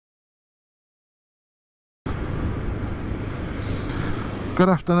Good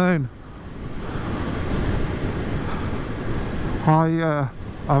afternoon.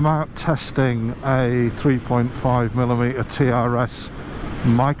 I'm out testing a 3.5mm TRS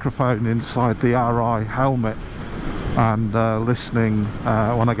microphone inside the Arai helmet and listening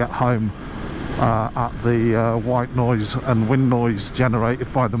when I get home at the white noise and wind noise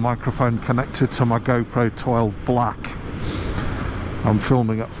generated by the microphone connected to my GoPro 12 Black. I'm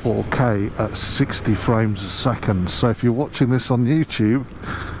filming at 4K at 60 frames a second, so if you're watching this on YouTube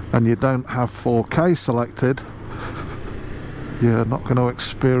and you don't have 4K selected, you're not going to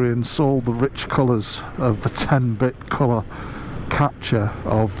experience all the rich colours of the 10-bit colour capture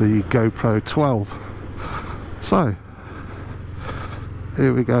of the GoPro 12. So,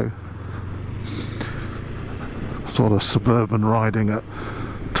 here we go. Sort of suburban riding at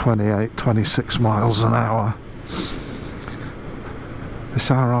 28, 26 miles an hour. This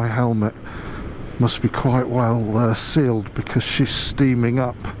Arai helmet must be quite well sealed because she's steaming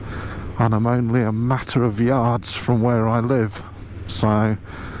up and I'm only a matter of yards from where I live, so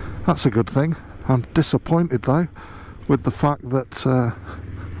that's a good thing. I'm disappointed though with the fact that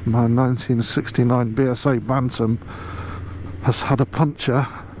my 1969 BSA Bantam has had a puncture.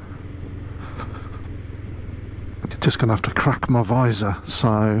 Just gonna have to crack my visor,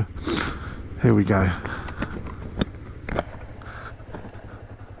 so here we go.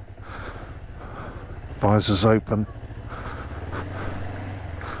 Visor's open.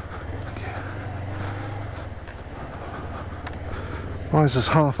 Visor's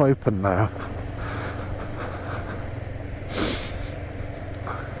half open now.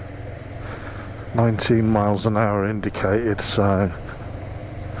 "19 miles an hour" indicated, so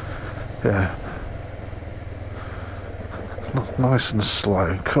yeah. Not nice and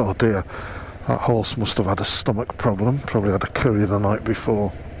slow. Oh dear, that horse must have had a stomach problem, probably had a curry the night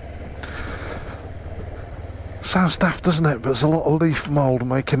before. Sounds daft, doesn't it? But there's a lot of leaf mould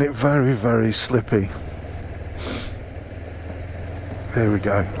making it very, very slippy. Here we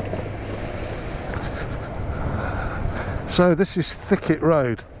go. So this is Thicket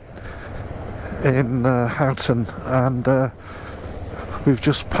Road in Houghton, and we've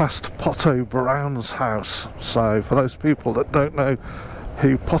just passed Potto Brown's house. So for those people that don't know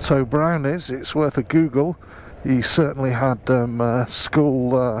who Potto Brown is, it's worth a Google. He certainly had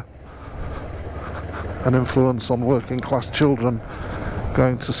school an influence on working class children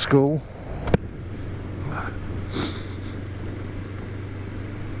going to school.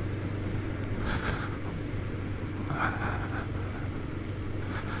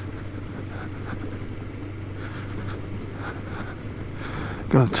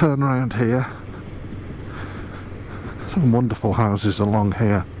 Going to turn around here. Some wonderful houses along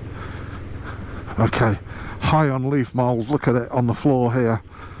here. Okay, high on leaf mould. Look at it on the floor here.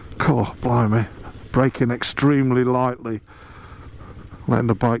 Oh, blimey. Braking extremely lightly, letting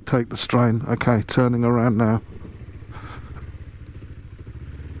the bike take the strain. Okay, turning around now.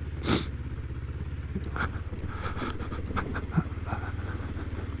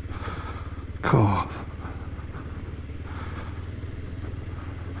 God.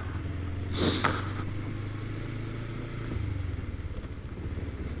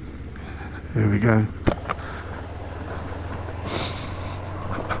 Here we go.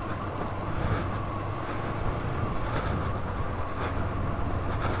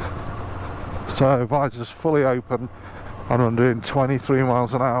 So visor's fully open and I'm doing 23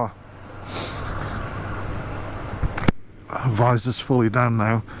 miles an hour. Visor's fully down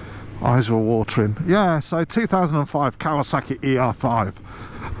now. Eyes were watering. Yeah, so 2005 Kawasaki ER5.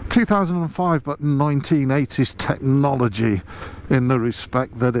 2005 but 1980s technology in the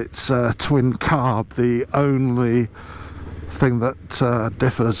respect that it's twin carb. The only thing that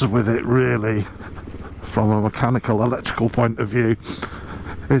differs with it really from a mechanical electrical point of view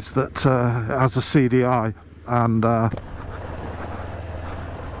is that it has a CDI, and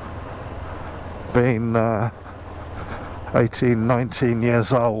being 18, 19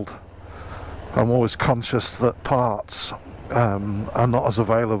 years old, I'm always conscious that parts are not as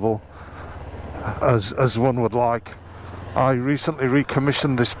available as one would like. I recently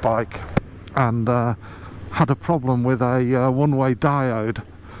recommissioned this bike and had a problem with a one-way diode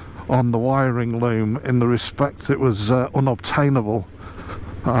on the wiring loom, in the respect it was unobtainable.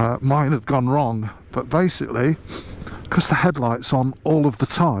 Mine had gone wrong, but basically because the headlight's on all of the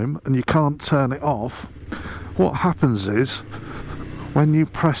time and you can't turn it off, what happens is when you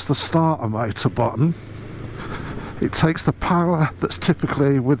press the starter motor button, it takes the power that's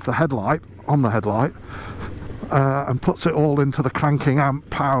typically with the headlight, on the headlight, and puts it all into the cranking amp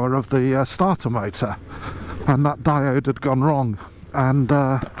power of the starter motor, and that diode had gone wrong. And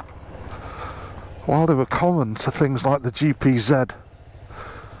while they were common to things like the GPZ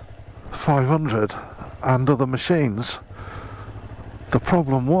 500 and other machines. The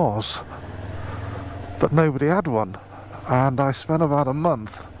problem was that nobody had one, and I spent about a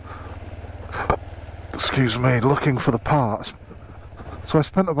month, excuse me, looking for the parts. So I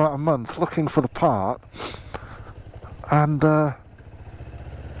spent about a month looking for the part, and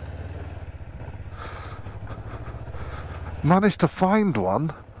managed to find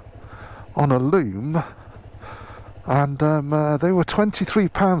one on a loom, and they were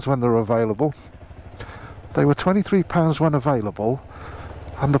 £23 when they were available. They were £23 when available,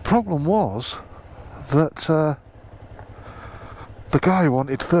 and the problem was that the guy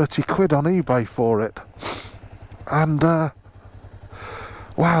wanted 30 quid on eBay for it, and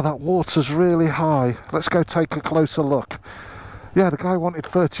wow, that water's really high. Let's go take a closer look. Yeah, the guy wanted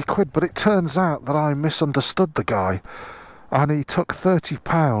 30 quid, but it turns out that I misunderstood the guy, and he took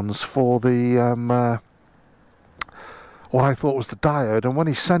 £30 for the what I thought was the diode, and when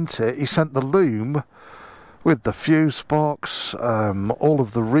he sent it, he sent the loom with the fuse box, all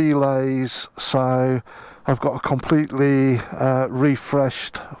of the relays. So I've got a completely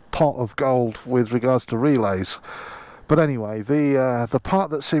refreshed pot of gold with regards to relays. But anyway, the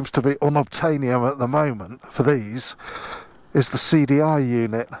part that seems to be unobtainium at the moment for these is the CDI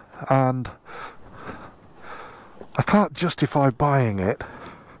unit, and I can't justify buying it,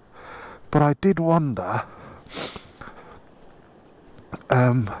 but I did wonder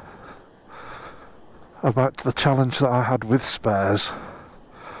about the challenge that I had with spares.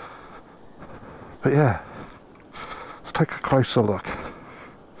 But yeah, let's take a closer look.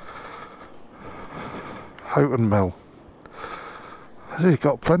 Houghton Mill. You've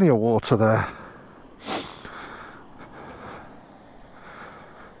got plenty of water there.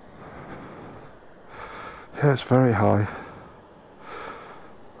 Yeah, it's very high.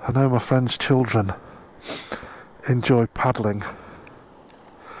 I know my friend's children enjoy paddling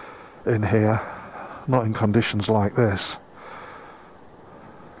in here, not in conditions like this,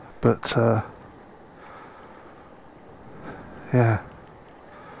 but yeah.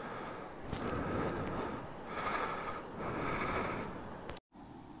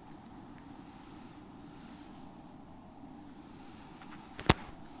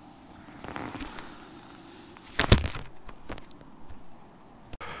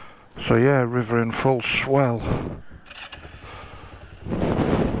 So yeah, river in full swell.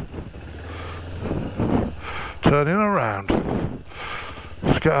 Turning around.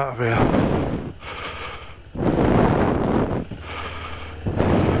 Let's get out of here.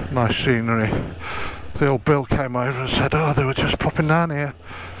 Nice scenery. The old Bill came over and said, oh, they were just popping down here.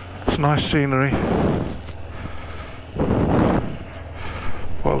 It's nice scenery.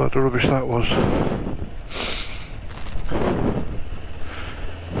 What a load of rubbish that was.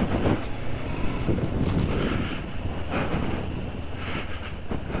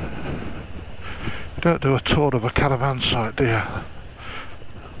 You don't do a tour of a caravan site, do you?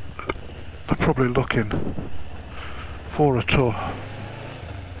 They're probably looking for a tour.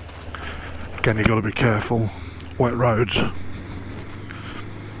 Again, you've got to be careful. Wet roads.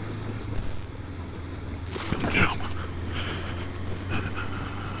 Jump.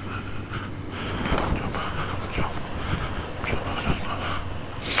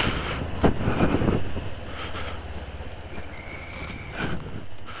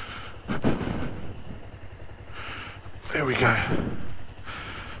 There we go.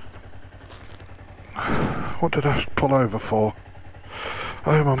 What did I pull over for?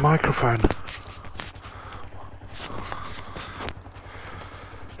 Oh, my microphone.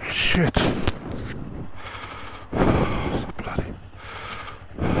 Shit. Oh, bloody.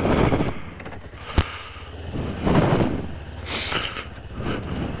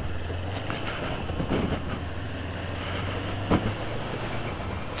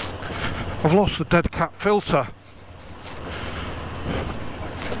 I've lost the dead cat filter.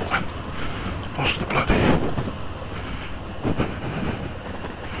 Lost the bloody...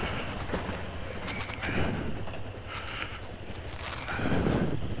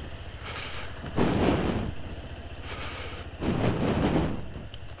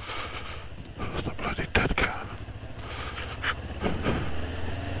 Lost the bloody dead cat.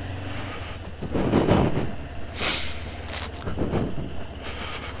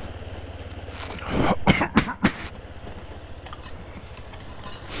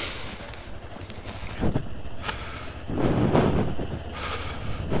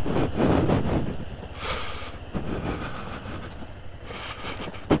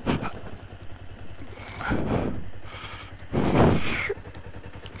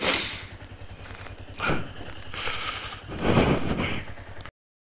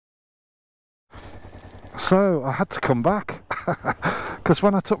 So I had to come back because because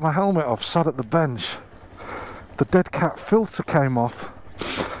when I took my helmet off, sat at the bench, the dead cat filter came off,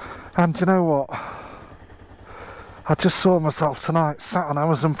 and you know what, I just saw myself tonight sat on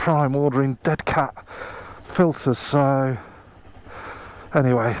Amazon Prime ordering dead cat filters. So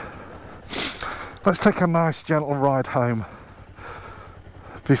anyway, let's take a nice gentle ride home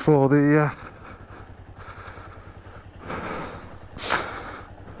before the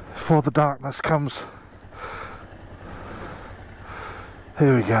darkness comes.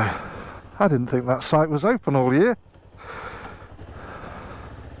 Here we go. I didn't think that site was open all year.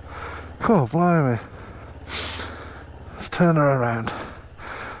 Cool, blimey. Let's turn her around.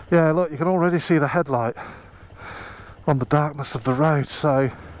 Yeah, look, you can already see the headlight on the darkness of the road,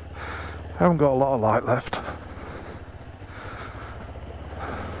 so I haven't got a lot of light left.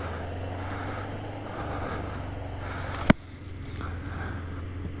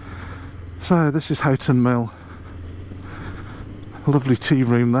 So this is Houghton Mill. A lovely tea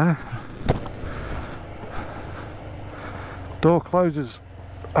room there. Door closes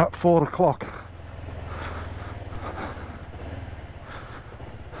at 4 o'clock.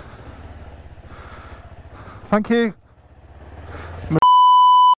 Thank you.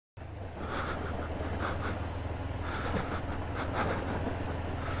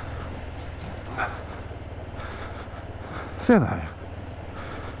 You know.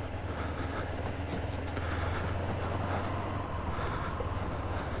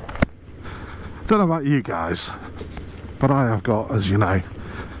 Don't know about you guys, but I have got, as you know,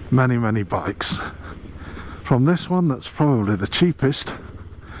 many bikes. From this one that's probably the cheapest,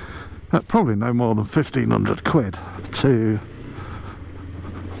 at probably no more than 1,500 quid, to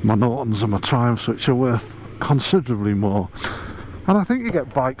my Nortons and my Triumphs, which are worth considerably more. And I think you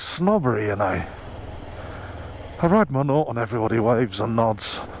get bike snobbery, you know. I ride my Norton, everybody waves and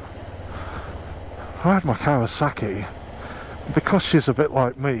nods. I ride my Kawasaki, because she's a bit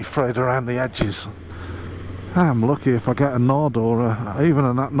like me, frayed around the edges. I'm lucky if I get a nod or even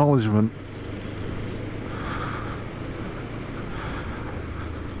an acknowledgement.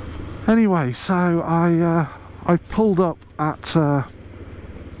 Anyway, so I pulled up at the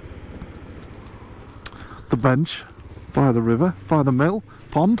bench by the river, by the mill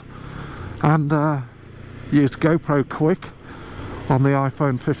pond, and used GoPro Quick on the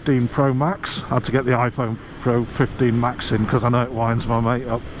iPhone 15 Pro Max. I had to get the iPhone Pro 15 Max in because I know it winds my mate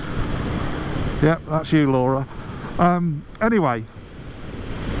up. Yep, that's you, Laura. Anyway,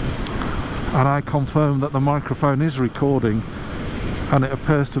 and I confirmed that the microphone is recording, and it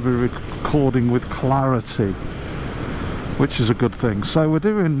appears to be recording with clarity, which is a good thing. So we're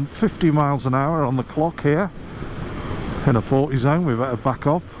doing 50 miles an hour on the clock here in a 40 zone. We better back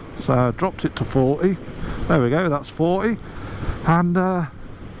off. So I dropped it to 40. There we go, that's 40. And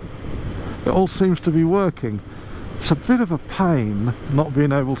it all seems to be working. It's a bit of a pain not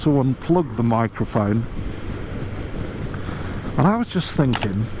being able to unplug the microphone. And I was just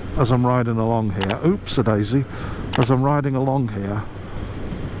thinking, as I'm riding along here, oops-a-daisy, as I'm riding along here,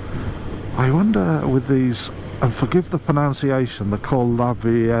 I wonder with these, and forgive the pronunciation, they're called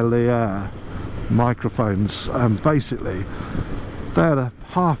lavalier microphones, basically they're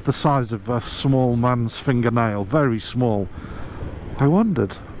half the size of a small man's fingernail, very small. I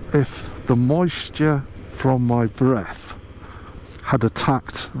wondered if the moisture from my breath had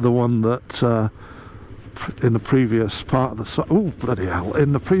attacked the one that in the previous part of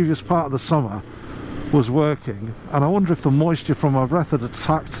the previous part of the summer was working, and I wonder if the moisture from my breath had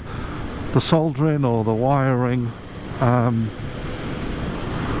attacked the soldering or the wiring and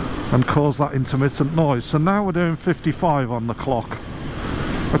caused that intermittent noise. So now we're doing 55 on the clock.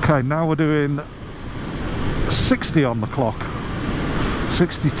 Okay, now we're doing 60 on the clock.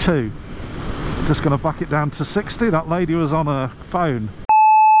 62. Just going to back it down to 60. That lady was on her phone.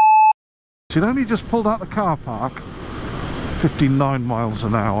 She'd only just pulled out the car park. 59 miles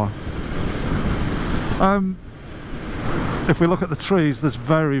an hour. If we look at the trees, there's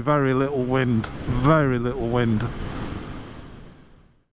very little wind. Very little wind.